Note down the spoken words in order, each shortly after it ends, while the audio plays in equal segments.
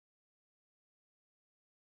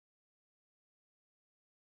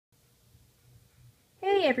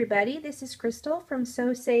Hey everybody, this is Crystal from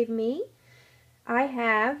SewSaveMe. I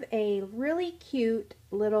have a really cute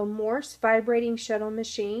little Morse Vibrating Shuttle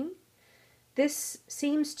machine. This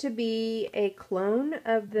seems to be a clone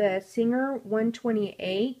of the Singer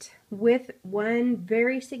 128 with one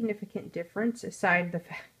very significant difference, aside the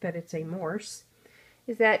fact that it's a Morse,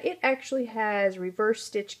 is that it actually has reverse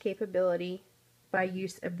stitch capability by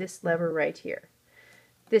use of this lever right here.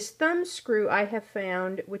 This thumb screw I have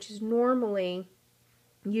found, which is normally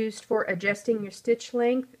used for adjusting your stitch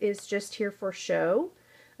length, is just here for show.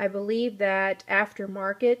 I believe that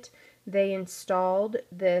aftermarket they installed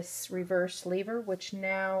this reverse lever, which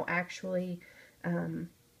now actually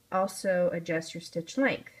also adjusts your stitch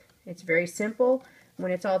length. It's very simple.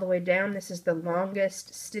 When it's all the way down, this is the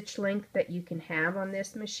longest stitch length that you can have on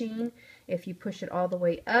this machine. If you push it all the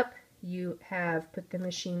way up, you have put the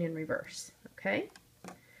machine in reverse. Okay?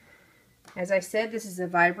 As I said, this is a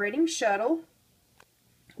vibrating shuttle,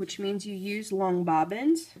 which means you use long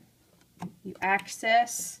bobbins. You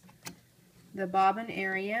access the bobbin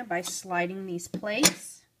area by sliding these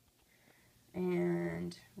plates,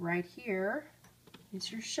 and right here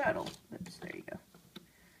is your shuttle. Oops, there you go.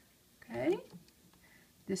 Okay,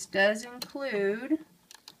 this does include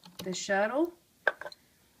the shuttle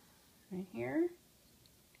right here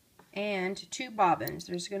and two bobbins.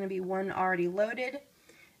 There's going to be one already loaded,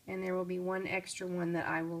 and there will be one extra one that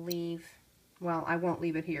I will leave. Well, I won't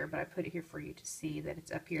leave it here, but I put it here for you to see that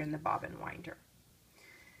it's up here in the bobbin winder.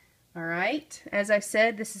 Alright, as I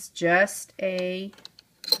said, this is just a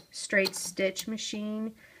straight stitch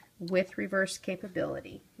machine with reverse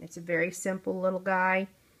capability. It's a very simple little guy,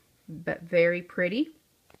 but very pretty.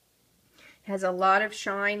 Has a lot of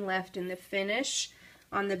shine left in the finish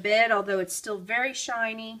on the bed, although it's still very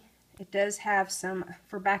shiny. It does have some,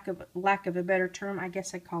 for lack of a better term, I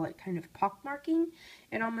guess I call it kind of pockmarking.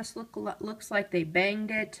 It almost looks like they banged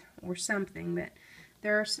it or something, but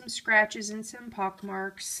there are some scratches and some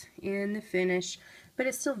pockmarks in the finish, but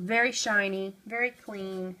it's still very shiny, very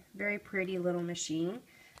clean, very pretty little machine.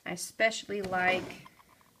 I especially like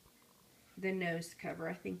the nose cover.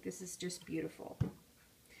 I think this is just beautiful.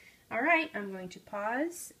 Alright, I'm going to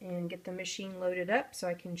pause and get the machine loaded up so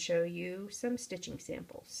I can show you some stitching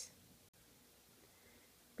samples.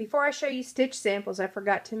 Before I show you stitch samples, I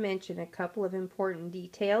forgot to mention a couple of important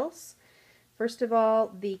details. First of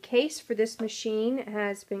all, the case for this machine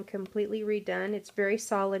has been completely redone. It's very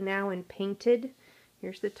solid now and painted.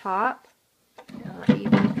 Here's the top.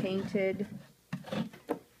 Even painted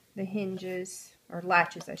the hinges, or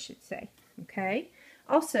latches I should say. Okay.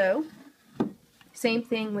 Also, same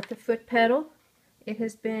thing with the foot pedal. It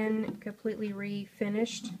has been completely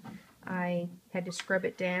refinished. I had to scrub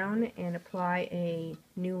it down and apply a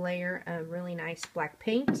new layer of really nice black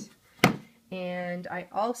paint. And I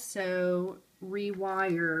also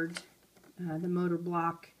rewired the motor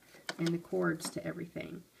block and the cords to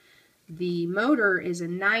everything. The motor is a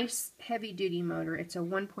nice heavy-duty motor. It's a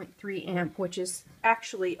 1.3 amp, which is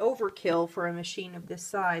actually overkill for a machine of this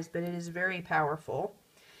size, but it is very powerful.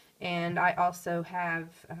 And I also have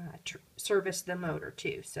serviced the motor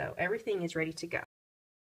too, so everything is ready to go.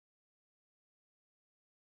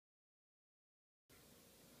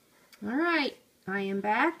 Alright, I am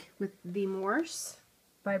back with the Morse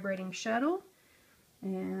Vibrating Shuttle,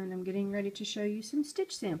 and I'm getting ready to show you some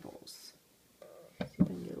stitch samples. See if I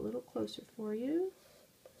can get a little closer for you.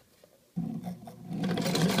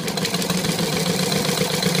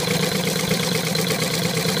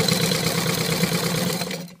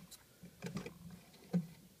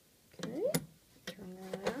 Okay, turn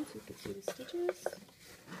that around so you can see the stitches.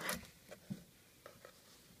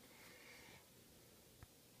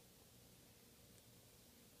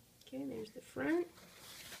 Okay, there's the front.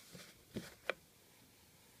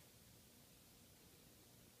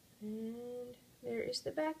 And there is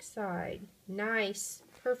the back side. Nice,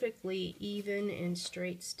 perfectly even and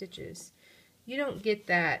straight stitches. You don't get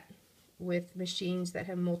that with machines that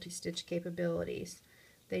have multi-stitch capabilities.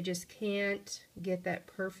 They just can't get that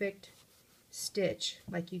perfect stitch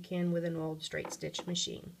like you can with an old straight stitch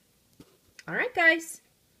machine. Alright guys,